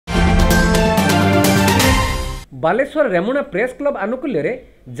Baleshwar Remuna press club आनुकूल्य रे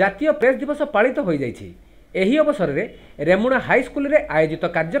जातीय press दिवस पालित हो जाइछि। एही अवसर में रेमुणा हाईस्कूल रे आयोजित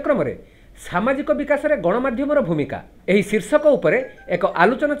कार्यक्रम रे सामाजिक विकास रे गणमाध्यम भूमिका एही शीर्षक उपरे एक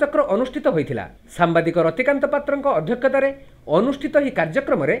आलोचना चक्र अनुष्ठित होइथिला। सांबादिक रतिकांत पात्रଙ୍କ अध्यक्षतार अनुष्ठित ही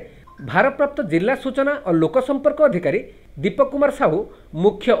कार्यक्रम रे भारप्राप्त जिला सूचना और लोक संपर्क अधिकारी दीपक कुमार साहू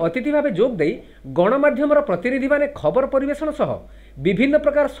मुख्य अतिथि भाव जोग देई गणमाध्यम प्रतिनिधि माने खबर परिवेषण सह विभिन्न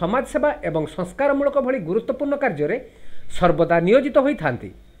प्रकार समाज सेवा एवं संस्कारमूलक भली गुरुत्वपूर्ण कार्य सर्वदा नियोजित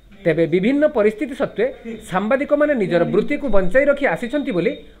होइथांती। तेबे विभिन्न परिस्थिति सत्वे सांबादिक माने निजर वृत्ति को बंचाई रखी आसिछंती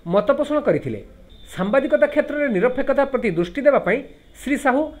बोली मत पोषण करथिले। सांबादिकता क्षेत्र में निरपेक्षता प्रति दृष्टि देवा पई श्री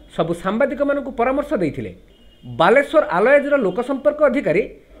साहू सबु सांबादिक मानकु परामर्श देइथिले। बालेश्वर आलयजर लोक संपर्क अधिकारी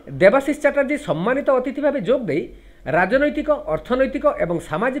देवाशीष चैटार्जी सम्मानित अतिथि भाव जोग देई राजनैतिक अर्थनैतिक एवं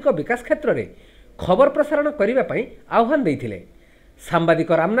सामाजिक विकास क्षेत्र में खबर प्रसारण करने पई आह्वान देइथिले।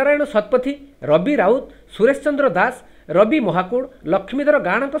 सांबादिक रामनारायण शतपथी, रवि राउत, सुरेश चंद्र दास, रवि महाकूड़, लक्ष्मीधर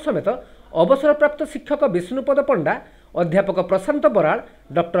गाणक समेत अवसरप्राप्त शिक्षक विष्णुपद पंडा, अध्यापक प्रशांत बराड़,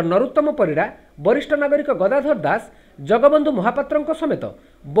 डॉक्टर नरोत्तम परिड़ा, वरिष्ठ नागरिक गदाधर दास, जगबंधु महापात्रଙ୍କ समेत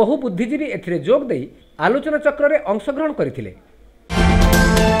बहु बुद्धिजीवी एथिरे जोग देई आलोचना चक्र रे अंशग्रहण करथिले।